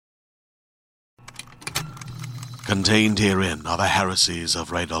Contained herein are the heresies of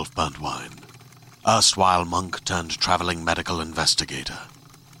Radolf Burntwine, erstwhile monk turned traveling medical investigator.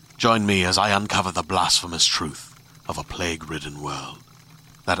 Join me as I uncover the blasphemous truth of a plague-ridden world,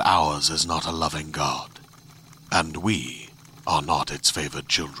 that ours is not a loving God, and we are not its favored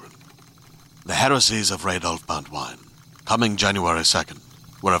children. The heresies of Radolf Burntwine, coming January 2nd,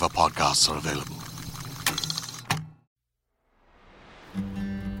 wherever podcasts are available.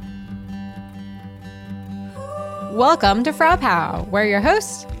 Welcome to Frau Pow. We're your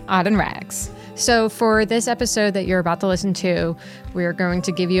hosts, Odd and Rags. So for this episode that you're about to listen to, we're going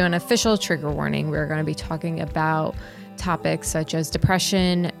to give you an official trigger warning. We're going to be talking about topics such as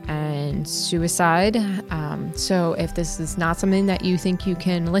depression and suicide. So if this is not something that you think you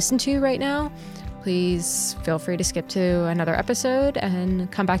can listen to right now, please feel free to skip to another episode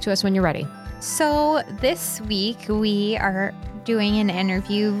and come back to us when you're ready. So this week we are doing an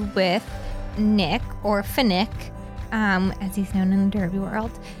interview with Nick, or Finnick, as he's known in the derby world.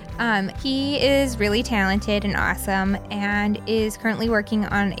 He is really talented and awesome and is currently working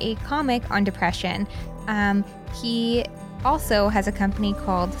on a comic on depression. He also has a company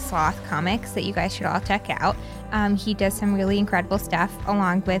called Sloth Comics that you guys should all check out. He does some really incredible stuff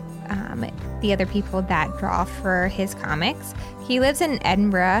along with the other people that draw for his comics. He lives in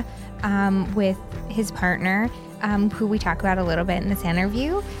Edinburgh with his partner, who we talk about a little bit in this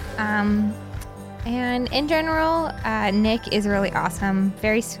interview. And in general, Nick is really awesome,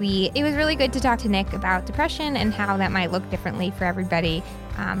 very sweet. It was really good to talk to Nick about depression and how that might look differently for everybody,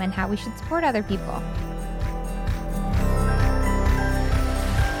 and how we should support other people.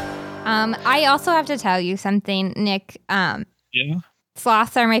 I also have to tell you something, Nick. Yeah.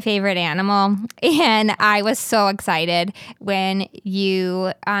 Sloths are my favorite animal, and I was so excited when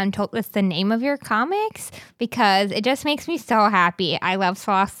you told us the name of your comics, because it just makes me so happy. I love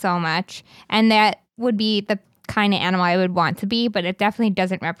sloths so much, and that would be the kind of animal I would want to be, but it definitely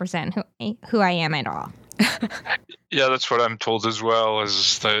doesn't represent who I am at all. Yeah, that's what I'm told as well,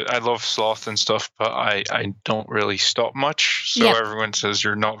 is that I love sloth and stuff, but I don't really stop much, so everyone says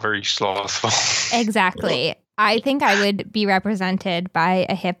you're not very slothful. Exactly. I think I would be represented by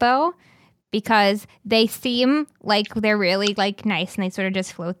a hippo, because they seem like they're really like nice and they sort of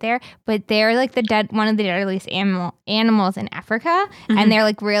just float there, but they're like one of the deadliest animals in Africa, and they're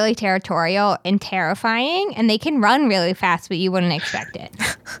like really territorial and terrifying, and they can run really fast, but you wouldn't expect it.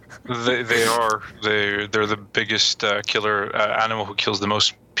 They are. They're the biggest killer animal who kills the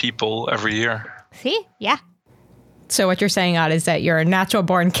most people every year. See? Yeah. So what you're saying, Odd, is that you're a natural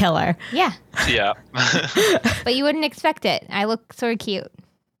born killer. Yeah. Yeah. But you wouldn't expect it. I look sort of cute.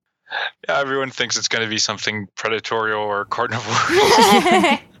 Yeah, everyone thinks it's going to be something predatory or carnivore.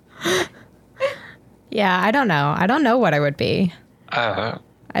 Yeah, I don't know. I don't know what I would be.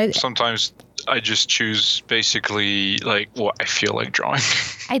 Sometimes I just choose basically like what I feel like drawing.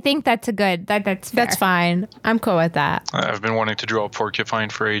 I think that's that's fair. That's fine. I'm cool with that. I've been wanting to draw a porcupine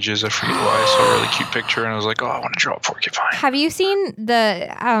for ages. I forget why. I saw a really cute picture and I was like, oh, I want to draw a porcupine. Have you seen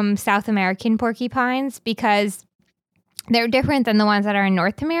the South American porcupines? Because they're different than the ones that are in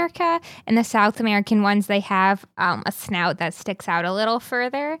North America. And the South American ones, they have a snout that sticks out a little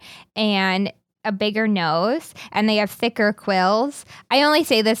further and a bigger nose, and they have thicker quills. I only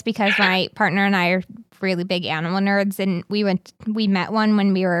say this because my partner and I are really big animal nerds, and we met one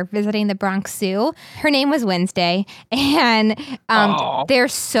when we were visiting the Bronx Zoo. Her name was Wednesday, and they're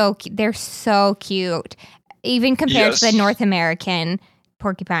so cute, even compared to the North American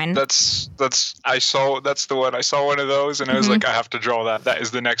porcupine. That's the one. I saw one of those and I was like, I have to draw that. That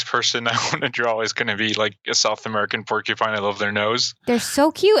is the next person I want to draw, is going to be like a South American porcupine. I love their nose. They're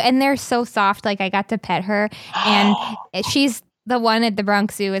so cute and they're so soft. Like, I got to pet her, and she's the one at the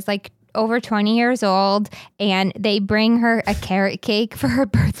Bronx Zoo is like over 20 years old, and they bring her a carrot cake for her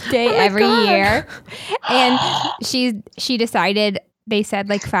birthday every year. And she decided, they said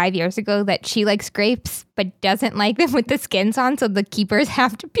like 5 years ago, that she likes grapes but doesn't like them with the skins on, so the keepers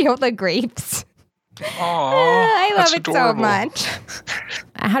have to peel the grapes. I love it so much.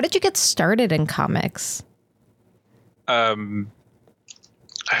 How did you get started in comics? I've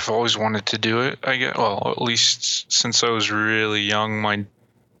always wanted to do it, I guess. Well, at least since I was really young.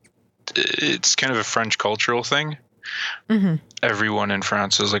 It's kind of a French cultural thing. Mm-hmm. Everyone in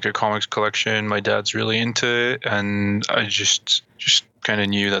France has like a comics collection. My dad's really into it, and I just kind of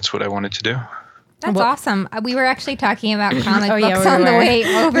knew that's what I wanted to do. That's awesome. We were actually talking about comic books on the way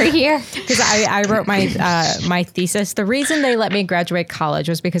over here. Because I wrote my thesis. The reason they let me graduate college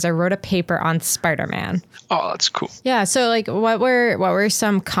was because I wrote a paper on Spider-Man. Oh, that's cool. Yeah. So like, what were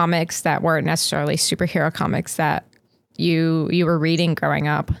some comics that weren't necessarily superhero comics that you were reading growing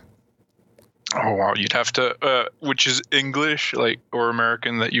up? Oh wow, you'd have to, which is English, like, or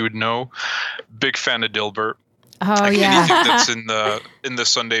American that you would know. Big fan of Dilbert. Oh Like yeah. anything that's in the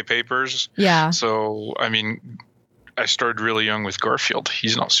Sunday papers. Yeah. So I mean, I started really young with Garfield.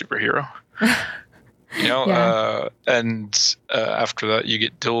 He's not a superhero. Yeah. And after that you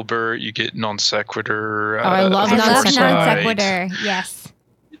get Dilbert, you get Non Sequitur. I love I The love Non non Foresight, sequitur. Yes.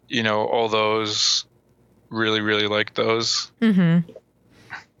 all those. Really, really like those. Mm-hmm.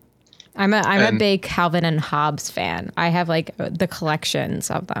 I'm a And- big Calvin and Hobbes fan. I have like the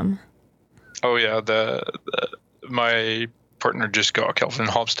collections of them. Oh yeah, my partner just got a Calvin and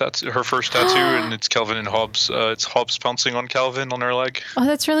Hobbes tattoo, her first tattoo, and it's Calvin and Hobbes. It's Hobbes pouncing on Calvin on her leg. Oh,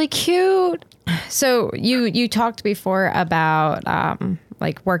 that's really cute. So you talked before about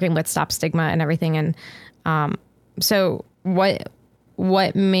like working with Stop Stigma and everything, and so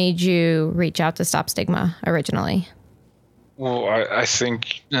what made you reach out to Stop Stigma originally? Well, I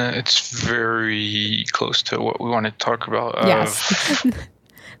think it's very close to what we want to talk about. Yes.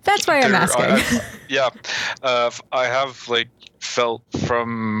 That's why I'm asking. I have like felt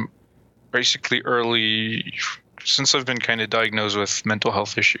from basically early, since I've been kind of diagnosed with mental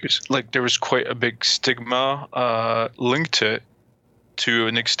health issues, like there was quite a big stigma linked to it, to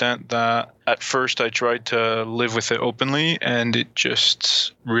an extent that at first I tried to live with it openly, and it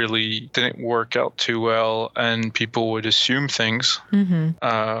just really didn't work out too well, and people would assume things.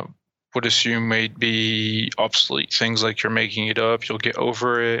 Mm-hmm. Would assume may be obsolete things like you're making it up, you'll get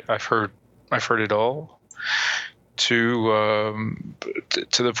over it. I've heard it all. To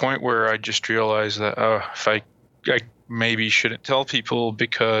the point where I just realized that if I maybe shouldn't tell people,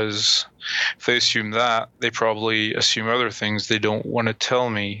 because if they assume that, they probably assume other things they don't want to tell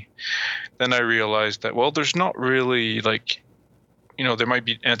me. Then I realized that, well, there's not really like, there might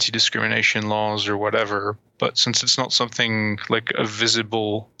be anti-discrimination laws or whatever, but since it's not something like a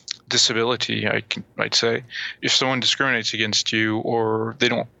visible disability, I'd say, if someone discriminates against you, or they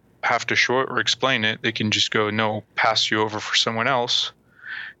don't have to show it or explain it, they can just go, no, pass you over for someone else,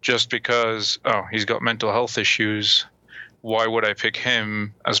 just because, he's got mental health issues. Why would I pick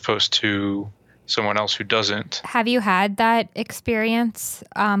him as opposed to someone else who doesn't? Have you had that experience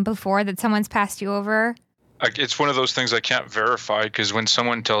before, that someone's passed you over? It's one of those things I can't verify, because when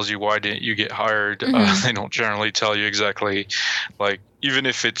someone tells you why didn't you get hired, they don't generally tell you exactly. Like, even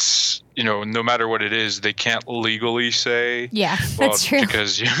if it's, no matter what it is, they can't legally say, Yeah, well, that's true.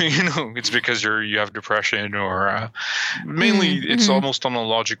 because it's because you have depression, or mainly it's almost on a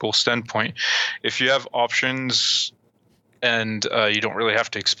logical standpoint. If you have options and you don't really have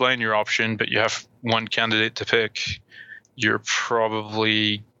to explain your option, but you have one candidate to pick, you're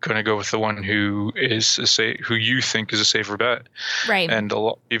probably going to go with the one who you think is a safer bet. Right. And a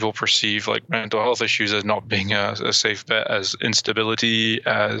lot of people perceive like mental health issues as not being a safe bet, as instability,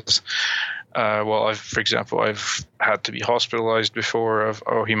 as for example, I've had to be hospitalized before.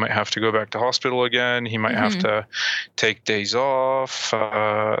 He might have to go back to hospital again. He might have to take days off,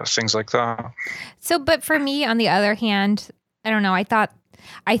 things like that. So, but for me, on the other hand, I don't know.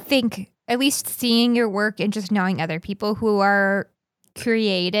 I think at least seeing your work and just knowing other people who are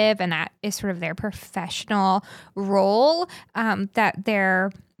creative, and that is sort of their professional role, that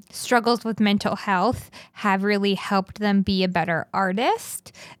their struggles with mental health have really helped them be a better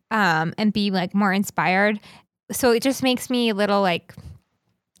artist, and be like more inspired. So it just makes me a little like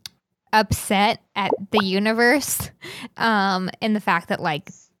upset at the universe, in the fact that like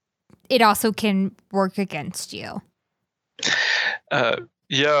it also can work against you.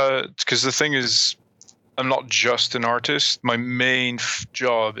 Yeah, because the thing is, I'm not just an artist. My main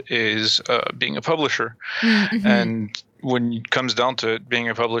job is being a publisher. Mm-hmm. And when it comes down to it, being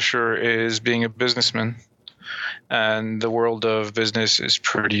a publisher is being a businessman. And the world of business is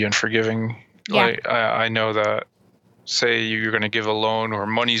pretty unforgiving. Yeah. Like, I know that, say you're going to give a loan, or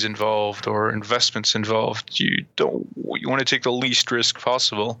money's involved, or investments involved, you want to take the least risk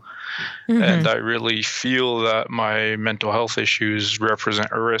possible. Mm-hmm. And I really feel that my mental health issues represent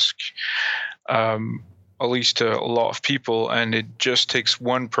a risk, at least to a lot of people. And it just takes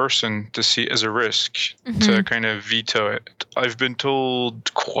one person to see it as a risk to kind of veto it. I've been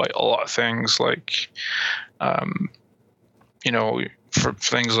told quite a lot of things like, for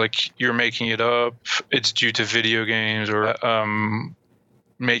things like, you're making it up, it's due to video games, or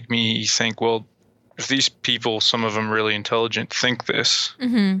make me think, well, if these people, some of them really intelligent, think this,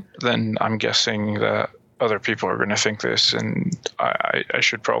 then I'm guessing that other people are going to think this, and I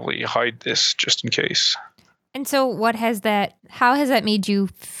should probably hide this just in case. And so how has that made you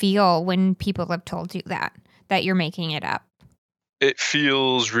feel when people have told you that you're making it up? It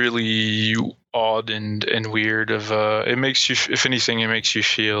feels really odd and weird. It makes you, if anything, it makes you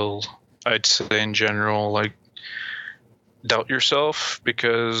feel I'd say in general, like, doubt yourself,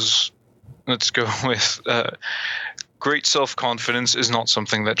 because let's go with great self-confidence is not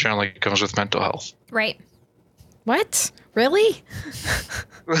something that generally comes with mental health. Right. What? Really?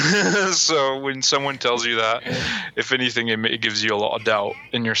 So when someone tells you that, if anything, it gives you a lot of doubt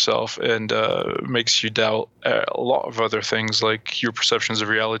in yourself, and makes you doubt a lot of other things, like your perceptions of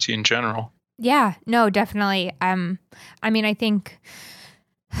reality in general. Yeah, no, definitely. I mean, I think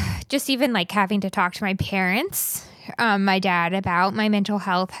just even like having to talk to my parents, my dad, about my mental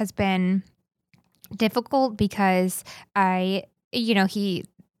health has been difficult, because he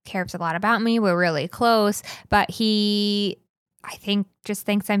cares a lot about me. We're really close, but I think, just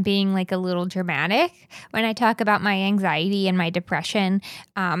thinks I'm being like a little dramatic when I talk about my anxiety and my depression.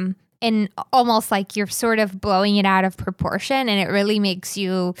 And almost like you're sort of blowing it out of proportion, and it really makes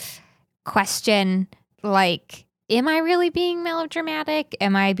you question, like, am I really being melodramatic?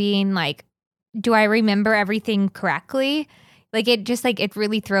 Am I being like, do I remember everything correctly? Like, it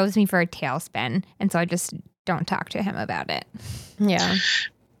really throws me for a tailspin. And so I just don't talk to him about it. Yeah.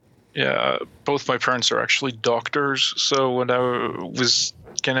 Yeah, both my parents are actually doctors, so when I was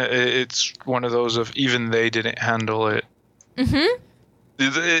it's one of those of even they didn't handle it. Mm-hmm.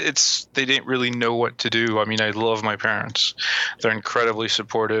 They didn't really know what to do. I mean, I love my parents; they're incredibly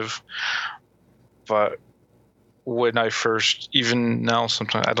supportive. But when I first, even now,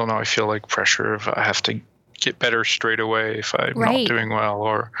 sometimes I don't know. I feel like pressure if I have to get better straight away if I'm not doing well,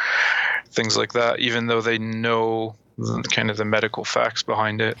 or things like that. Even though they know kind of the medical facts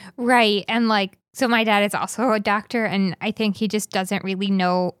behind it. Right. And like, so my dad is also a doctor, and I think he just doesn't really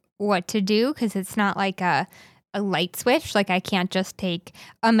know what to do, because it's not like a light switch. Like, I can't just take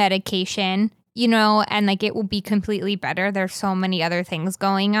a medication, and like it will be completely better. There's so many other things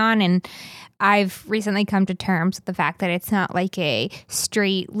going on. And I've recently come to terms with the fact that it's not like a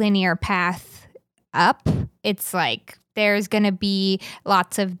straight linear path up. It's like there's going to be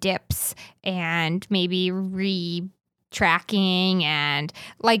lots of dips and maybe tracking, and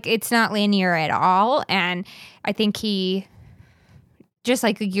like it's not linear at all. And I think he, just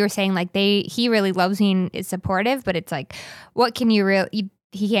like you were saying, like he really loves me and is supportive, but it's like, what can you really,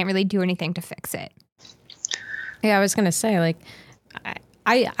 he can't really do anything to fix it. Yeah, I was gonna say, like,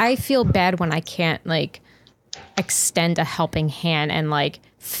 I feel bad when I can't like extend a helping hand and like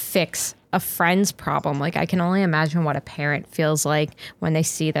fix a friend's problem. Like, I can only imagine what a parent feels like when they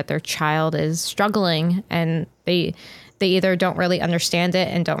see that their child is struggling, and they either don't really understand it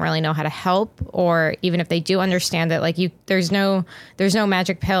and don't really know how to help, or even if they do understand it, like there's no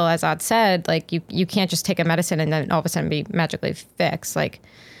magic pill, as Odd said. Like, you can't just take a medicine and then all of a sudden be magically fixed. Like,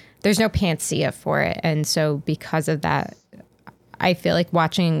 there's no panacea for it. And so because of that, I feel like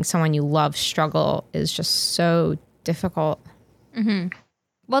watching someone you love struggle is just so difficult. Mm-hmm.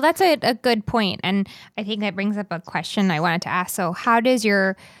 Well, that's a good point. And I think that brings up a question I wanted to ask. So how does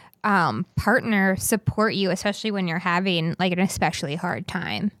your partner support you, especially when you're having like an especially hard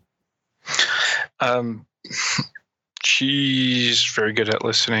time? She's very good at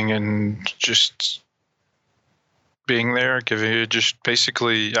listening and just being there, giving you just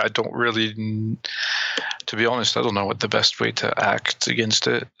basically, I don't really, to be honest, I don't know what the best way to act against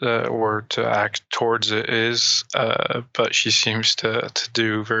it or to act towards it is, but she seems to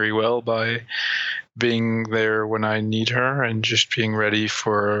do very well by being there when I need her and just being ready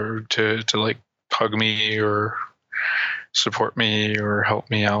to like hug me or support me or help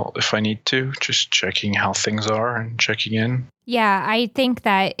me out if I need to, just checking how things are and checking in. Yeah, I think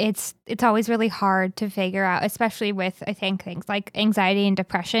that it's always really hard to figure out, especially with, I think, things like anxiety and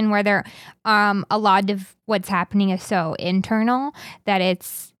depression, where there a lot of what's happening is so internal that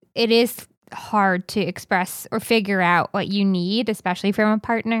it is hard to express or figure out what you need, especially from a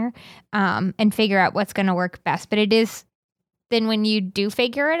partner, and figure out what's going to work best. But it is then when you do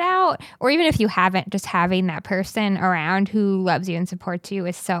figure it out, or even if you haven't, just having that person around who loves you and supports you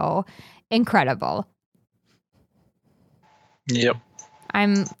is so incredible. Yep.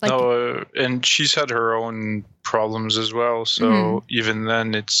 I'm like, and she's had her own problems as well. So even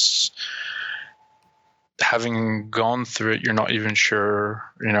then, it's having gone through it, you're not even sure,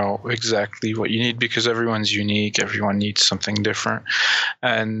 exactly what you need, because everyone's unique. Everyone needs something different.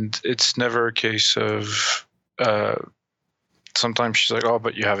 And it's never a case of, sometimes she's like, oh,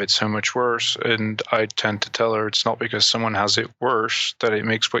 but you have it so much worse. And I tend to tell her it's not because someone has it worse that it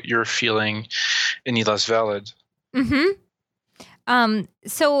makes what you're feeling any less valid. Mm-hmm.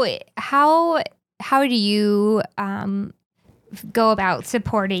 So how do you go about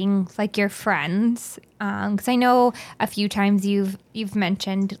supporting like your friends? Because I know a few times you've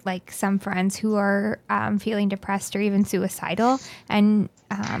mentioned like some friends who are feeling depressed or even suicidal, and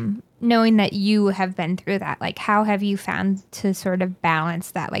knowing that you have been through that, like how have you found to sort of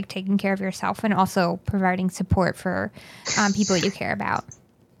balance that, like taking care of yourself and also providing support for people you care about?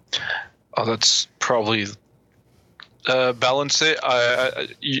 Oh, that's probably balance it. I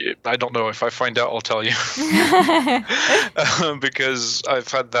don't know. If I find out, I'll tell you. Because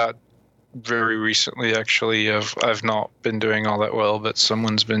I've had that very recently. Actually, I've not been doing all that well, but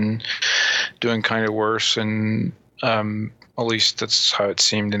someone's been doing kind of worse, and at least that's how it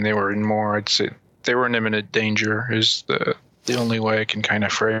seemed. And they were in more. I'd say they were in imminent danger. Is the only way I can kind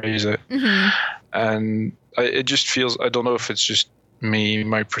of phrase it. Mm-hmm. And it just feels. I don't know if it's just me,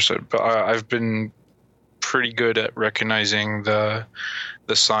 my percent, but I've been pretty good at recognizing the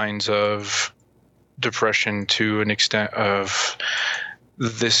signs of depression to an extent of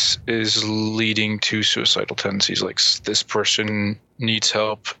this is leading to suicidal tendencies. Like this person needs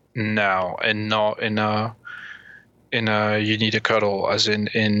help now, and not in a you need a cuddle, as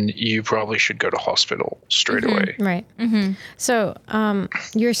in you probably should go to hospital straight away. Right. Mm-hmm. So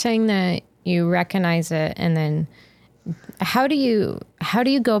you're saying that you recognize it, and then how do you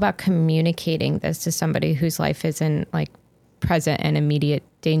go about communicating this to somebody whose life isn't like present and immediate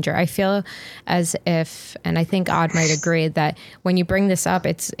danger? I feel as if, and I think Odd might agree, that when you bring this up,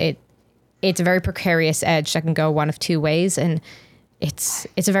 it's a very precarious edge that can go one of two ways, and it's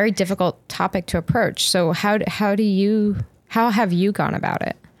a very difficult topic to approach. So how have you gone about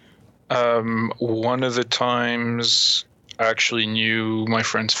it? One of the times I actually knew my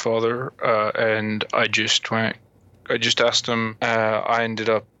friend's father, and I just asked him. I ended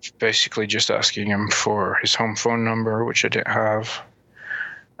up basically just asking him for his home phone number, which I didn't have.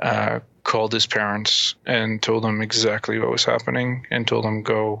 Called his parents and told them exactly what was happening, and told them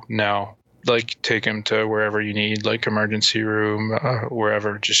go now. Like take him to wherever you need, like emergency room,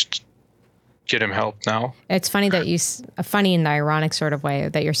 wherever. Just get him help now. It's funny that funny in the ironic sort of way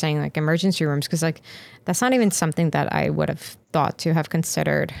that you're saying like emergency rooms, because like that's not even something that I would have thought to have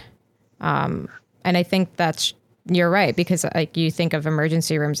considered. And I think you're right, because like you think of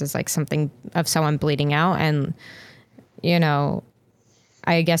emergency rooms as like something of someone bleeding out, and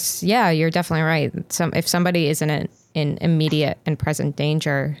I guess you're definitely right. If somebody is in immediate and present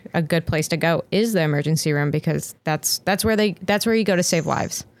danger, a good place to go is the emergency room, because that's where you go to save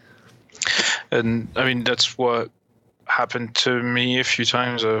lives. And I mean that's what happened to me a few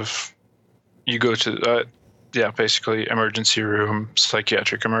times. Of you go to basically emergency room,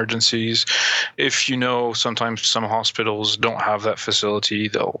 psychiatric emergencies. If sometimes some hospitals don't have that facility,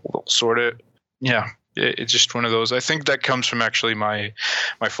 they'll sort it. Yeah, it's just one of those. I think that comes from actually my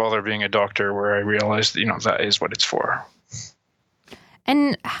father being a doctor, where I realized that is what it's for.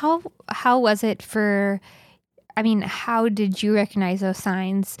 And how was it how did you recognize those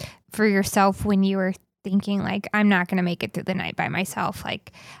signs for yourself when you were thinking like, I'm not going to make it through the night by myself?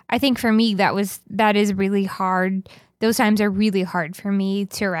 Like, I think for me, that is really hard. Those times are really hard for me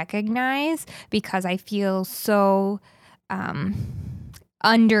to recognize, because I feel so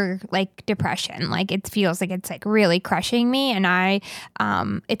under like depression. Like it feels like it's like really crushing me. And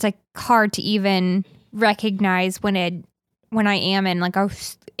it's like hard to even recognize when I am in like a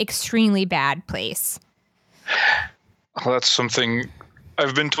extremely bad place. Well, that's something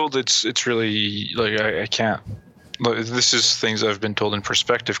I've been told. It's really like I can't. This is things I've been told in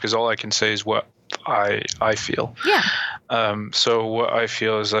perspective, because all I can say is what I feel. Yeah. So what I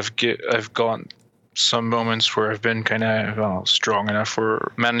feel is I've gone some moments where I've been kind of strong enough,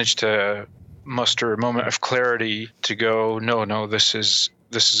 or managed to muster a moment of clarity to go, no, this is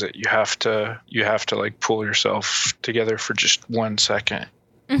it. You have to like pull yourself together for just 1 second.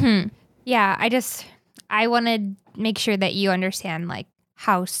 Mm-hmm. Yeah. I want to make sure that you understand like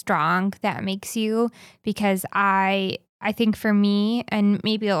how strong that makes you, because I think for me, and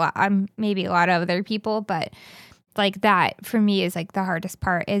maybe a lot of other people, but like that for me is like the hardest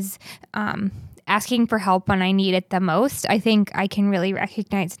part is asking for help when I need it the most. I think I can really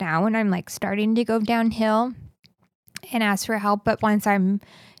recognize now when I'm like starting to go downhill and ask for help, but once I'm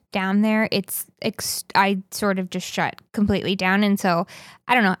down there, I sort of just shut completely down. And so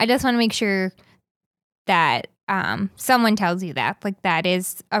I don't know. I just want to make sure that someone tells you that, like, that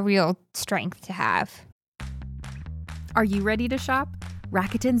is a real strength to have. Are you ready to shop?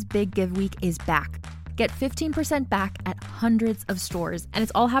 Rakuten's Big Give Week is back. Get 15% back at hundreds of stores, and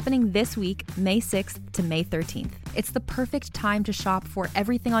it's all happening this week, May 6th to May 13th. It's the perfect time to shop for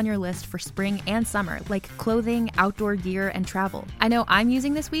everything on your list for spring and summer, like clothing, outdoor gear, and travel. I know I'm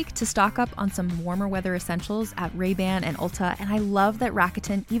using this week to stock up on some warmer weather essentials at Ray-Ban and Ulta, and I love that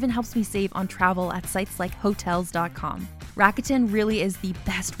Rakuten even helps me save on travel at sites like Hotels.com. Rakuten really is the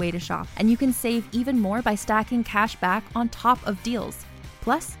best way to shop, and you can save even more by stacking cash back on top of deals.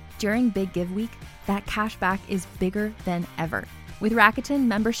 Plus, during Big Give Week, that cash back is bigger than ever. With Rakuten,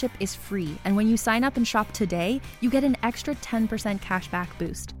 membership is free, and when you sign up and shop today, you get an extra 10% cashback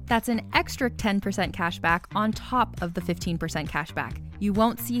boost. That's an extra 10% cashback on top of the 15% cashback. You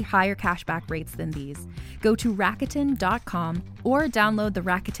won't see higher cashback rates than these. Go to Rakuten.com or download the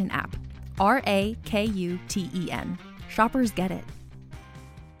Rakuten app. Rakuten. Shoppers get it.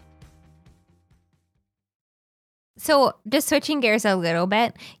 So just switching gears a little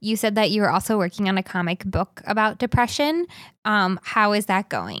bit, you said that you were also working on a comic book about depression. How is that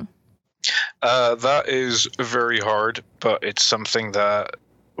going? That is very hard, but it's something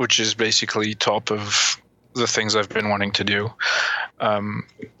which is basically top of the things I've been wanting to do.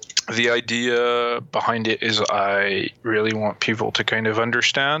 The idea behind it is I really want people to kind of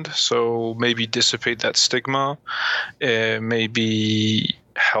understand, so maybe dissipate that stigma, maybe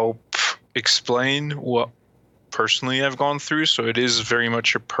help explain what personally I've gone through. So it is very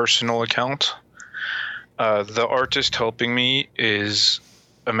much a personal account. The artist helping me is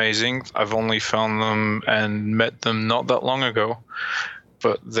amazing. I've only found them and met them not that long ago,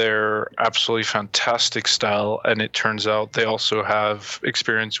 but they're absolutely fantastic style, and it turns out they also have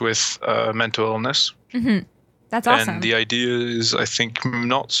experience with mental illness. Mm-hmm. That's awesome. And the idea is, I think,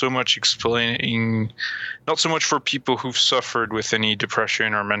 not so much for people who've suffered with any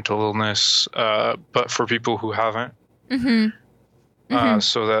depression or mental illness, but for people who haven't. Mm-hmm. Mm-hmm.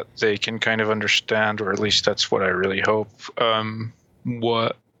 So that they can kind of understand, or at least that's what I really hope,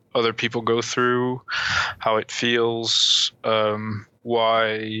 what other people go through, how it feels,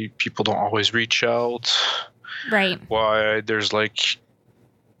 why people don't always reach out. Right. Why there's like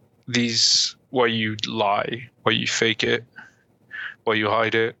why you lie, why you fake it, why you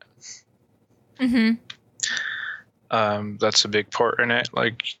hide it. Mm-hmm. That's a big part in it.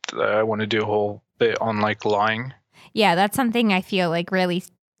 Like, I want to do a whole bit on like lying. Yeah, that's something I feel like really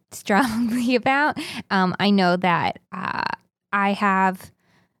strongly about. I know that I've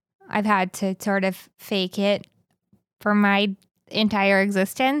had to sort of fake it for my entire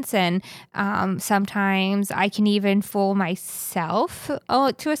existence, and sometimes I can even fool myself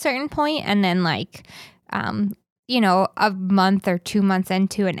to a certain point, and then like a month or 2 months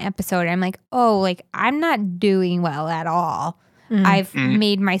into an episode, I'm like, oh, like I'm not doing well at all. I've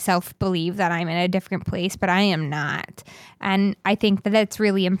made myself believe that I'm in a different place, but I am not. And I think that it's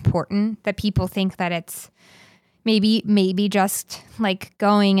really important that people think that it's maybe just like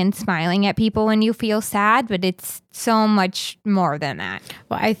going and smiling at people when you feel sad, but it's so much more than that.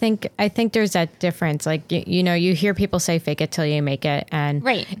 Well, I think there's that difference. Like, you hear people say fake it till you make it. And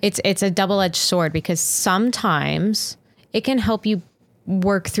right. It's a double-edged sword, because sometimes it can help you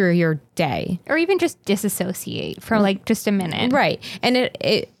work through your day, or even just disassociate for like just a minute. Right. And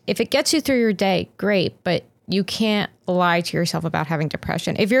if it gets you through your day, great, but you can't lie to yourself about having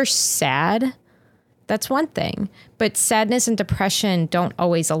depression. If you're sad, that's one thing, but sadness and depression don't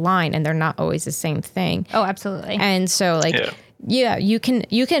always align, and they're not always the same thing. Oh, absolutely. And so like, yeah, you can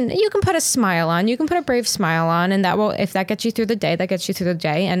put a smile on, you can put a brave smile on, and if that gets you through the day, that gets you through the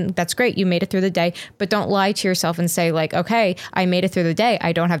day. And that's great. You made it through the day, but don't lie to yourself and say like, okay, I made it through the day.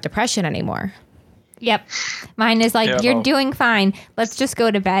 I don't have depression anymore. Yep. Mine is like, you're doing fine. Let's just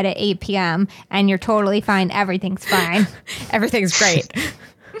go to bed at 8 p.m. and you're totally fine. Everything's fine. Everything's great.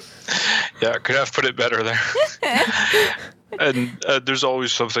 Yeah, could have put it better there. And there's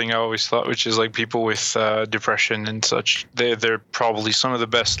always something I always thought, which is like people with depression and such, they're probably some of the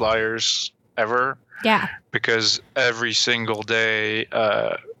best liars ever. Yeah. Because every single day,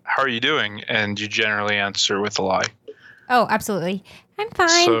 how are you doing? And you generally answer with a lie. Oh, absolutely. I'm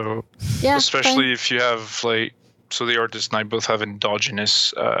fine. So, yeah, especially fine. if you have like, so the artist and I both have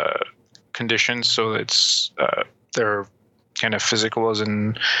endogenous conditions, so it's they're kind of physical, as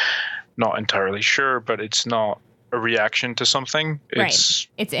in not entirely sure, but it's not a reaction to something. It's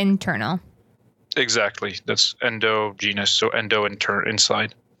internal. Exactly. That's endogenous. So endo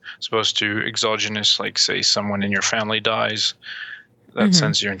inside, as opposed to exogenous, like say someone in your family dies, that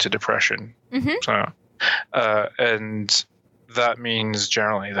sends you into depression. Mm-hmm. So, and that means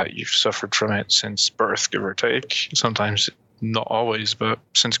generally that you've suffered from it since birth, give or take. Sometimes not always, but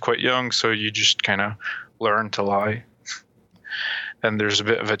since quite young. So you just kind of learn to lie. And there's a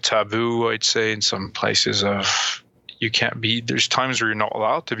bit of a taboo, I'd say, in some places of can't be. There's times where you're not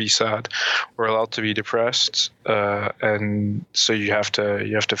allowed to be sad or allowed to be depressed, and so you have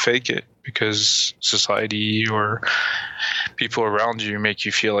to fake it because society or people around you make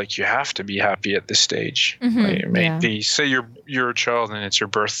you feel like you have to be happy at this stage. Maybe say you're a child and it's your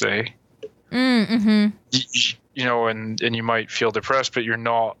birthday. And you might feel depressed, but you're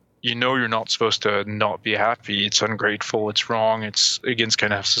not. You're not supposed to not be happy. It's ungrateful. It's wrong. It's against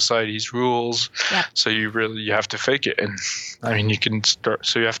kind of society's rules. Yeah. So you have to fake it. And I mean, you can start.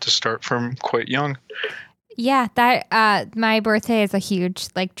 So you have to start from quite young. Yeah, that my birthday is a huge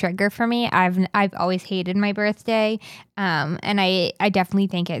trigger for me. I've always hated my birthday, and I definitely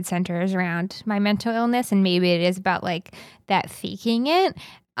think it centers around my mental illness, and maybe it is about that faking it.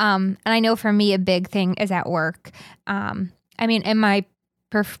 And I know for me a big thing is at work. I mean, in my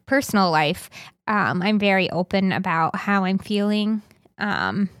personal life, I'm very open about how I'm feeling.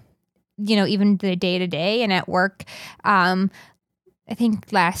 Even the day to day, and at work. I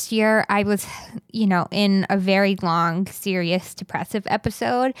think last year I was, in a very long, serious, depressive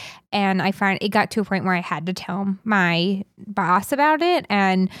episode. And I find it got to a point where I had to tell my boss about it.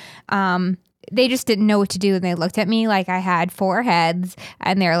 And they just didn't know what to do. And they looked at me like I had 4 heads.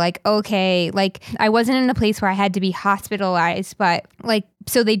 And they're like, okay, I wasn't in a place where I had to be hospitalized. But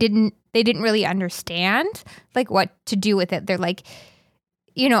so they didn't really understand what to do with it. They're like,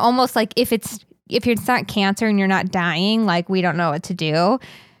 almost like if it's not cancer and you're not dying, we don't know what to do.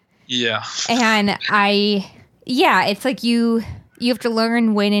 Yeah. And it's like you have to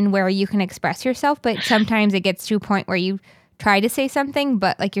learn when and where you can express yourself, but sometimes it gets to a point where you try to say something,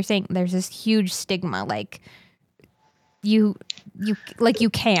 but like you're saying, there's this huge stigma, you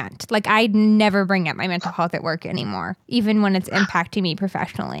can't. I'd never bring up my mental health at work anymore, even when it's impacting me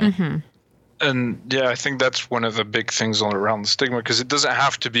professionally. Mm-hmm. And yeah, I think that's one of the big things all around the stigma, because it doesn't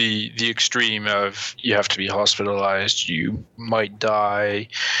have to be the extreme of you have to be hospitalized, you might die,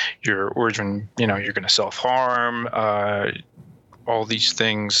 you're going to self-harm, all these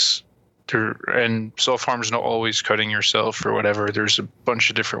things. And self-harm is not always cutting yourself or whatever. There's a bunch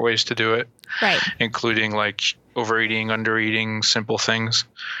of different ways to do it, right? Including overeating, undereating, simple things.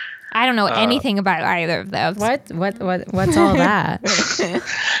 I don't know anything about either of those. What's all that?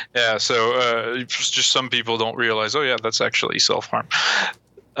 Yeah, so just some people don't realize, oh yeah, that's actually self-harm.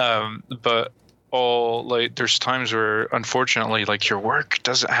 But there's times where unfortunately your work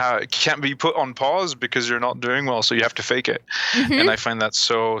can't be put on pause because you're not doing well, so you have to fake it. Mm-hmm. And I find that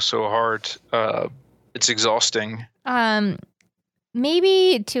so hard. It's exhausting.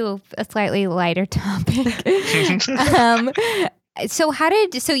 Maybe to a slightly lighter topic.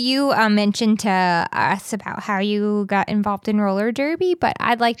 So you mentioned to us about how you got involved in roller derby, but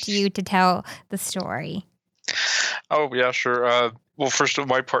I'd like you to tell the story. Oh, yeah, sure. Well, first of all,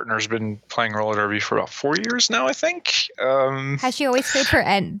 my partner's been playing roller derby for about 4 years now, I think. Has she always played for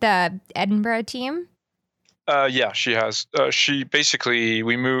the Edinburgh team? Yeah, she has. She basically,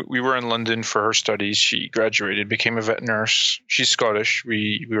 we were in London for her studies. She graduated, became a vet nurse. She's Scottish.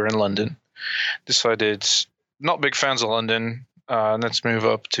 We were in London. Decided, not big fans of London. Let's move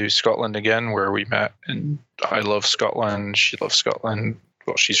up to Scotland again, where we met. And I love Scotland. She loves Scotland.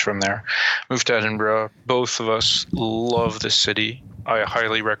 Well, she's from there. Moved to Edinburgh. Both of us love this city. I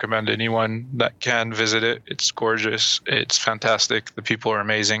highly recommend anyone that can visit it. It's gorgeous. It's fantastic. The people are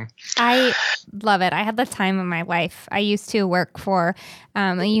amazing. I love it. I had the time of my life. I used to work for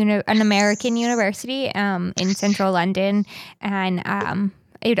an American university in central London, and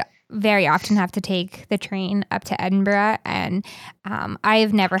I'd very often have to take the train up to Edinburgh, and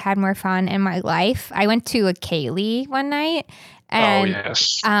I've never had more fun in my life. I went to a Ceilidh one night, and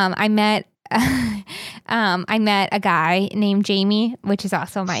yes. I met a guy named Jamie, which is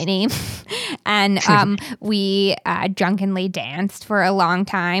also my name, and we drunkenly danced for a long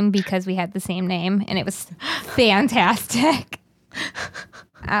time because we had the same name, and it was fantastic.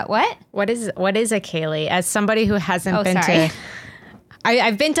 What is a Ceilidh? As somebody who hasn't been to,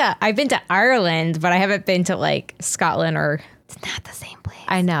 I've been to Ireland, but I haven't been to Scotland or. It's not the same place.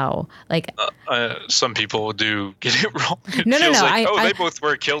 I know. Some people do get it wrong. It No. they both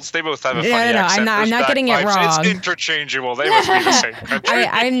wear kilts. They both have a funny accent. I'm not getting it wrong. It's interchangeable. They must be the same country.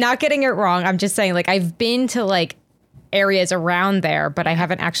 I'm not getting it wrong. I'm just saying, I've been to areas around there, but I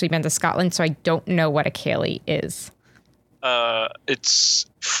haven't actually been to Scotland, so I don't know what a Ceilidh is. It's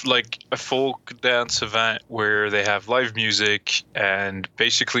a folk dance event where they have live music and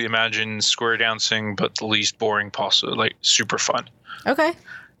basically imagine square dancing, but the least boring possible, super fun. Okay.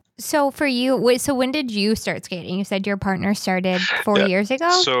 So for you, when did you start skating? You said your partner started 4 years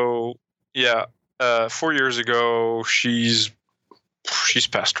ago? So, yeah, 4 years ago, she's she's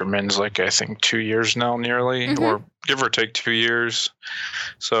past her mins, like I think 2 years now, nearly, or give or take 2 years.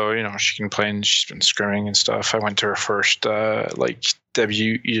 So she can play, and she's been scrimming and stuff. I went to her first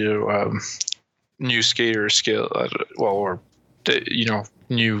new skater skill,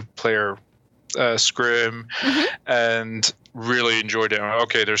 new player scrim, and really enjoyed it.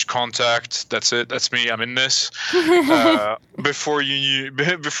 Okay, there's contact. That's it. That's me. I'm in this. Before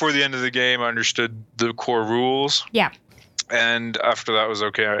the end of the game, I understood the core rules. Yeah. And after that was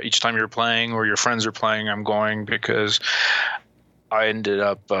okay. Each time you're playing or your friends are playing, I'm going, because I ended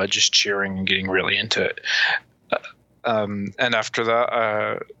up just cheering and getting really into it. And after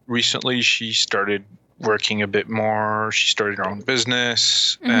that, recently she started working a bit more. She started her own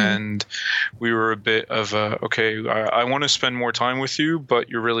business, and we were a bit of I want to spend more time with you, but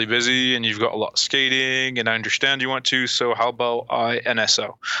you're really busy and you've got a lot of skating, and I understand you want to, so how about I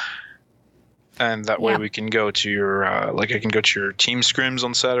NSO? And that way we can go to your, I can go to your team scrims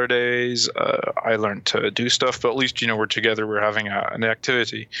on Saturdays. I learned to do stuff, but at least, we're together, we're having an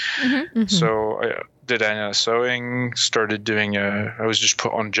activity. So I did NSOing, started doing I was just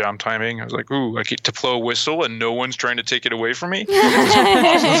put on jam timing. I was like, ooh, I get to blow a whistle and no one's trying to take it away from me.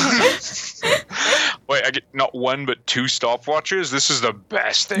 Wait, I get not one, but 2 stopwatches. This is the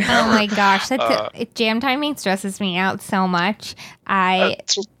best thing ever. Oh my gosh. Jam timing stresses me out so much.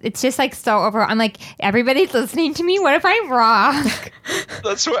 It's just like so over. I'm like, everybody's listening to me. What if I'm wrong?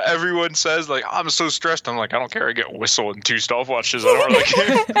 That's what everyone says. Like, I'm so stressed. I'm like, I don't care. I get a whistle and 2 stopwatches. I don't really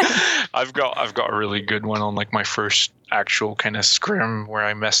care. I've got a really good one on like my first actual kind of scrim where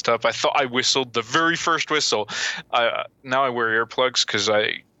I messed up. I thought I whistled the very first whistle. Now I wear earplugs because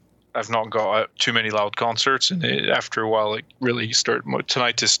I've not got too many loud concerts, and after a while, it really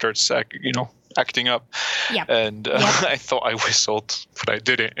tinnitus starts acting up. Yep. And I thought I whistled, but I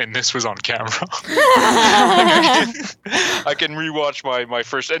didn't, and this was on camera. I can rewatch my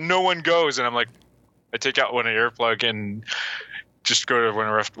first, and no one goes, and I'm like, I take out one earplug and just go to when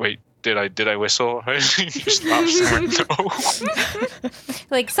I wait. Did I whistle? Just no.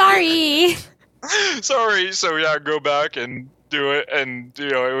 Like, sorry. Sorry. So yeah, go back and do it, and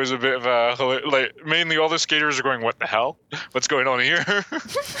it was a bit of mainly all the skaters are going, what the hell, what's going on here?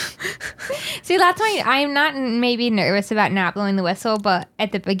 See, that's why I'm not maybe nervous about not blowing the whistle, but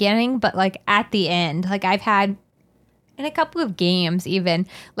at the beginning, but like at the end, like I've had in a couple of games even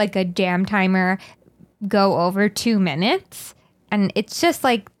like a jam timer go over 2 minutes, and it's just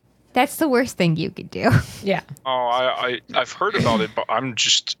like, that's the worst thing you could do. Yeah. Oh, I've heard about it, but I'm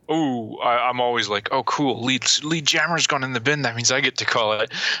just, I'm always like, oh, cool, lead jammer's gone in the bin. That means I get to call it.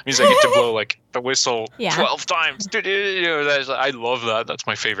 It means I get to blow like the whistle 12 times. I love that. That's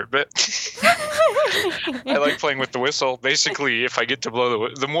my favorite bit. I like playing with the whistle. Basically, if I get to blow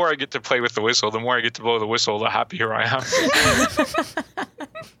the more I get to play with the whistle, the more I get to blow the whistle, the happier I am.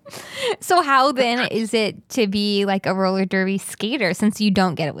 So how then is it to be like a roller derby skater since you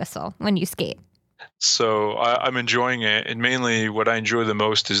don't get a whistle when you skate? So I'm enjoying it, and mainly what I enjoy the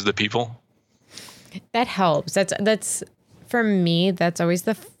most is the people. That helps. That's for me, that's always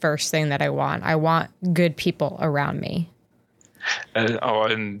the first thing that I want. I want good people around me.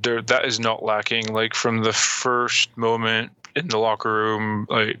 And that is not lacking. Like from the first moment in the locker room,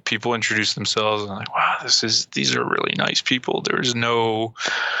 like people introduce themselves, and I'm like, wow, these are really nice people. There's no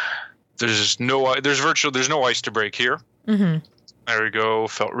ice to break here. Mm-hmm. There we go.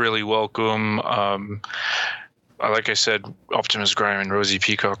 Felt really welcome. Like I said, Optimus Grime and Rosie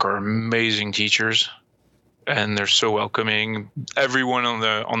Peacock are amazing teachers, and they're so welcoming. Everyone on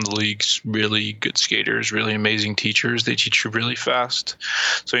the league's really good skaters, really amazing teachers. They teach you really fast.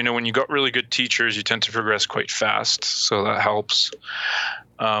 So when you got really good teachers, you tend to progress quite fast. So that helps.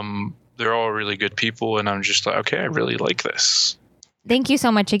 They're all really good people, and I'm just like, okay, I really like this. Thank you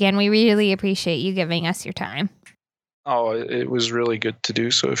so much again. We really appreciate you giving us your time. Oh, it was really good to do.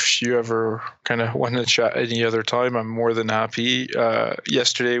 So if you ever kind of want to chat any other time, I'm more than happy.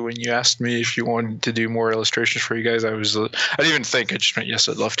 Yesterday when you asked me if you wanted to do more illustrations for you guys, I didn't even think. I just meant, yes,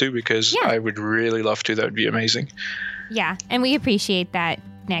 I'd love to, because I would really love to. That would be amazing. Yeah. And we appreciate that,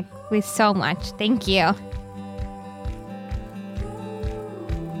 Nick, so much. Thank you.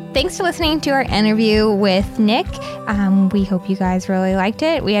 Thanks for listening to our interview with Nick. We hope you guys really liked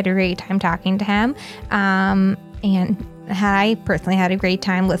it. We had a great time talking to him. And I personally had a great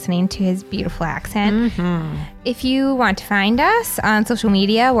time listening to his beautiful accent. Mm-hmm. If you want to find us on social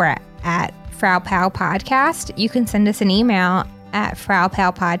media, we're at Frau Pal Podcast. You can send us an email at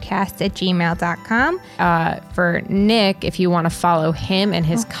frowpalpodcast@gmail.com. For Nick, if you want to follow him and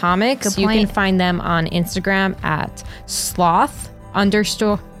his comics, you can find them on Instagram at sloth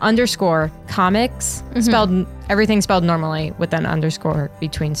underscore comics, spelled everything spelled normally with an underscore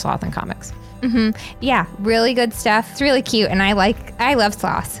between sloth and comics. Yeah, really good stuff. It's really cute, and I love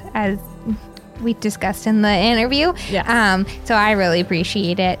sloths, as we discussed in the interview. Yeah. So I really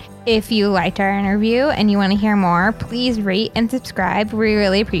appreciate it. If you liked our interview and you want to hear more, please rate and subscribe. We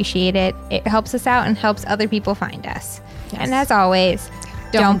really appreciate it. It helps us out and helps other people find us. Yes. And as always,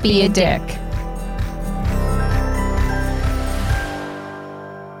 Don't be a dick.